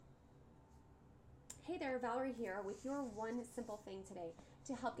Hey there, Valerie here with your one simple thing today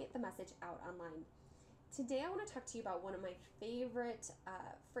to help get the message out online. Today I want to talk to you about one of my favorite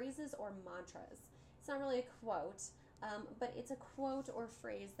phrases or mantras. It's not really a quote, but it's a quote or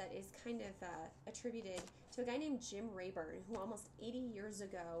phrase that is kind of attributed to a guy named Jim Rayburn, who almost 80 years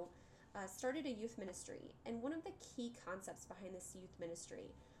ago started a youth ministry. And one of the key concepts behind this youth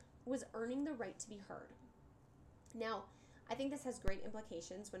ministry was earning the right to be heard. Now, I think this has great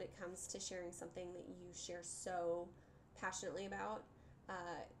implications when it comes to sharing something that you share so passionately about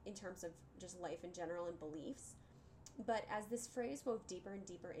in terms of just life in general and beliefs. But as this phrase wove deeper and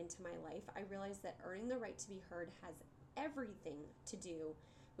deeper into my life, I realized that earning the right to be heard has everything to do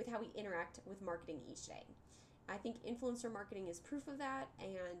with how we interact with marketing each day. I think influencer marketing is proof of that,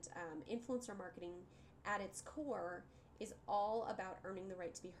 and influencer marketing at its core is all about earning the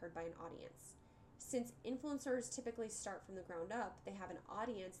right to be heard by an audience. Since influencers typically start from the ground up, they have an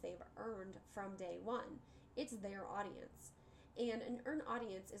audience they've earned from day one. It's their audience. And an earned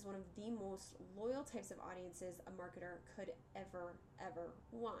audience is one of the most loyal types of audiences a marketer could ever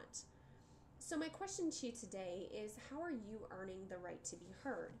want. So my question to you today is, how are you earning the right to be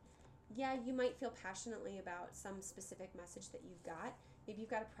heard? Yeah, you might feel passionately about some specific message that you've got. Maybe you've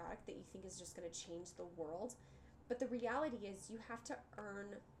got a product that you think is just going to change the world. But the reality is you have to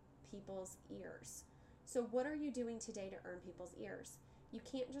earn people's ears. So what are you doing today to earn people's ears? You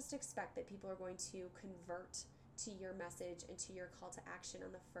can't just expect that people are going to convert to your message and to your call to action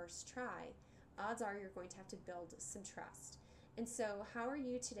on the first try. Odds are you're going to have to build some trust. And so how are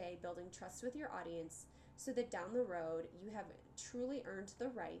you today building trust with your audience so that down the road you have truly earned the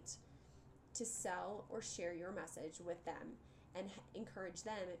right to sell or share your message with them and encourage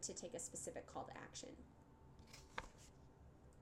them to take a specific call to action?